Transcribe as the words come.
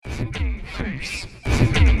Hey,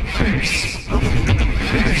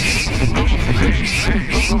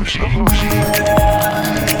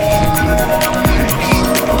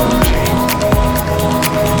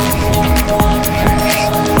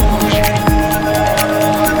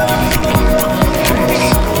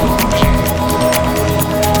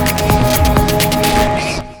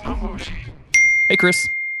 Chris.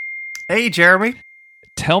 Hey, Jeremy.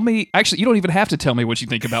 Tell me, actually, you don't even have to tell me what you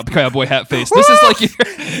think about the cowboy hat face. This is like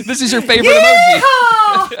this is your favorite emoji.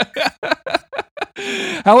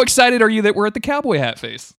 How excited are you that we're at the cowboy hat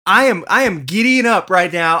face? I am giddying up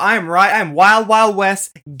right now. I am wild, wild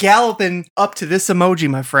west galloping up to this emoji,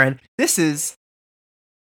 my friend. This is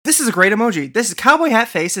a great emoji. This is cowboy hat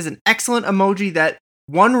face is an excellent emoji. That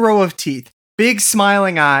one row of teeth, big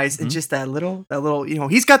smiling eyes, and just that little,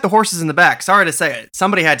 he's got the horses in the back. Sorry to say it.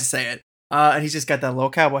 Somebody had to say it. And he's just got that little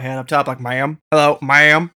cowboy hat up top, like, ma'am, hello,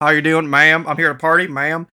 ma'am, how you doing, ma'am? I'm here to party,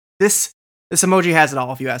 ma'am. This emoji has it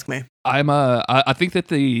all, if you ask me. I think that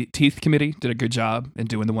the teeth committee did a good job in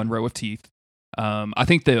doing the one row of teeth. I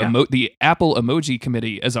think the Apple emoji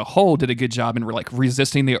committee as a whole did a good job in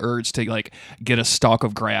resisting the urge to get a stalk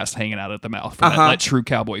of grass hanging out at the mouth for that true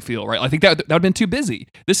cowboy feel, right? I think that would have been too busy.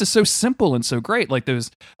 This is so simple and so great. Like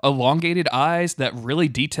those elongated eyes, that really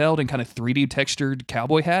detailed and kind of 3D textured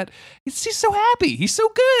cowboy hat. He's so happy. He's so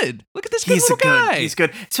good. Look at this good little guy. He's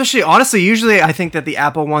good. Especially, honestly, usually I think that the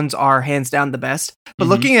Apple ones are hands down the best. But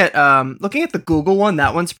looking at the Google one,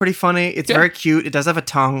 that one's pretty funny. It's very cute. It does have a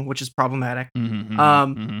tongue, which is problematic.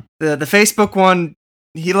 The Facebook one,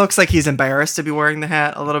 he looks like he's embarrassed to be wearing the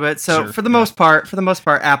hat a little bit. So for the most part,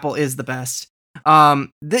 Apple is the best.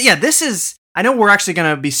 This is. I know we're actually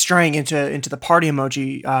going to be straying into the party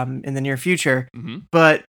emoji in the near future,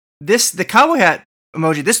 but the cowboy hat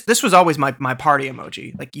emoji. This was always my party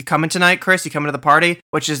emoji. Like, you coming tonight, Chris? You coming to the party?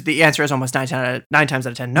 Which is the answer is almost 9 times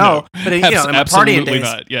out of 10. No. But in my partying days,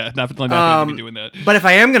 not. Yeah, definitely not going to be doing that. But if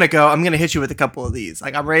I am gonna go, I'm gonna hit you with a couple of these.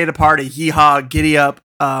 Like, I'm ready to party. Hee haw, giddy up.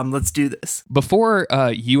 Let's do this. Before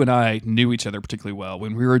you and I knew each other particularly well,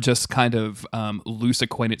 when we were just kind of loose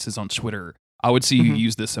acquaintances on Twitter, I would see you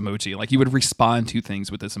use this emoji. Like, you would respond to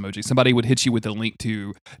things with this emoji. Somebody would hit you with a link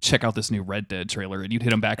to check out this new Red Dead trailer, and you'd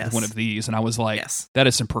hit them back with one of these. And I was like, that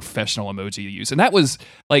is some professional emoji you use. And that was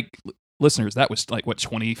listeners, that was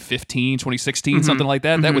 2015, 2016, something like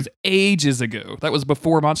that. That was ages ago. That was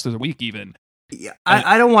before Monster of the Week even. Yeah,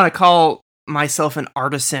 I don't want to call myself an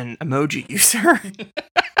artisan emoji user.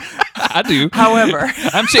 I do. However,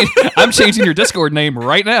 I'm changing your Discord name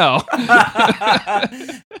right now.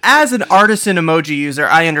 As an artisan emoji user,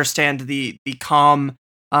 I understand the calm,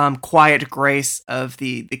 quiet grace of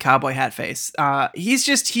the cowboy hat face.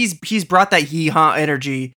 He's brought that hee-haw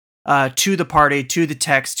energy to the party, to the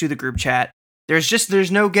text, to the group chat.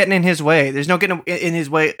 There's no getting in his way. There's no getting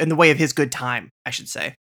in the way of his good time, I should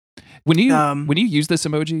say. When you use this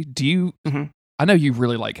emoji, do you? I know you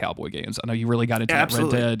really like cowboy games. I know you really got into Red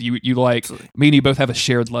Dead. You like me and you both have a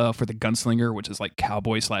shared love for the Gunslinger, which is like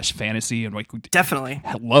cowboy/fantasy, and definitely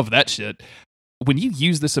love that shit. When you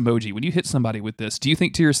use this emoji, when you hit somebody with this, do you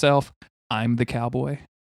think to yourself, "I'm the cowboy"?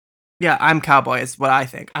 Yeah, I'm cowboy. Is what I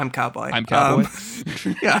think. I'm cowboy. I'm cowboy.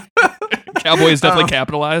 Yeah. Cowboy is definitely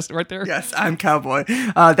capitalized right there. Yes, I'm cowboy.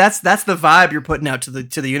 That's the vibe you're putting out to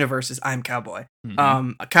the universe. Is I'm cowboy.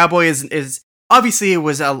 A cowboy is obviously, it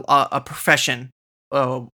was a profession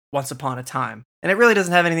once upon a time, and it really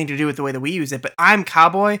doesn't have anything to do with the way that we use it. But I'm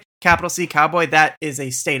cowboy, capital C cowboy. That is a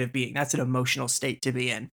state of being. That's an emotional state to be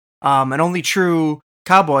in. And only true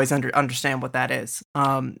cowboys understand what that is.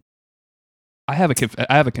 I have a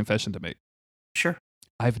confession to make. Sure.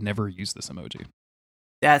 I've never used this emoji.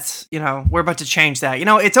 That's, we're about to change that.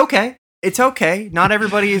 It's okay. It's okay. Not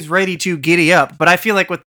everybody is ready to giddy up, but I feel like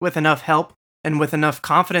with enough help and with enough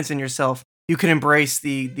confidence in yourself, you can embrace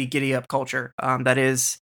the giddy up culture that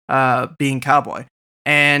is being cowboy.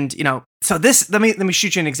 And so this let me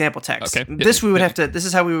shoot you an example text. Okay. This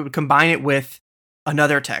is how we would combine it with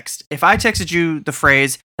another text. If I texted you the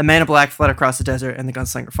phrase "the man in black fled across the desert and the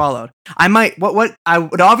gunslinger followed," I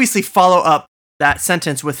would obviously follow up that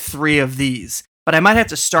sentence with 3 of these, but I might have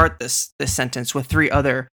to start this sentence with 3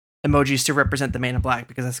 other emojis to represent the man in black,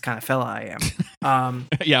 because that's the kind of fella I am.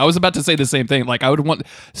 Yeah, I was about to say the same thing. Like, I would want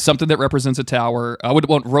something that represents a tower. I would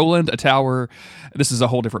want Roland, a tower. This is a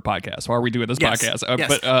whole different podcast. Why are we doing this podcast? Yes.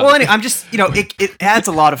 But, well, anyway, I'm just, it adds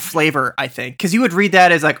a lot of flavor, I think, because you would read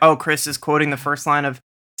that as like, oh, Chris is quoting the first line of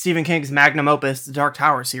Stephen King's magnum opus, the Dark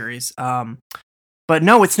Tower series. But But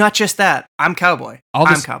no, it's not just that. I'm cowboy.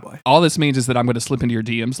 I'm cowboy. All this means is that I'm going to slip into your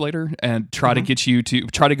DMs later and try to get you to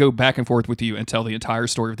try to go back and forth with you and tell the entire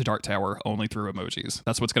story of the Dark Tower only through emojis.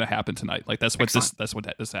 That's what's going to happen tonight. Like that's what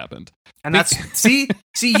this happened. And that's see,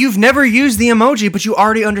 you've never used the emoji, but you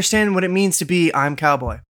already understand what it means to be I'm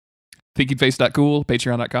cowboy. ThinkingFace.cool,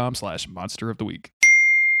 patreon.com/monster of the week.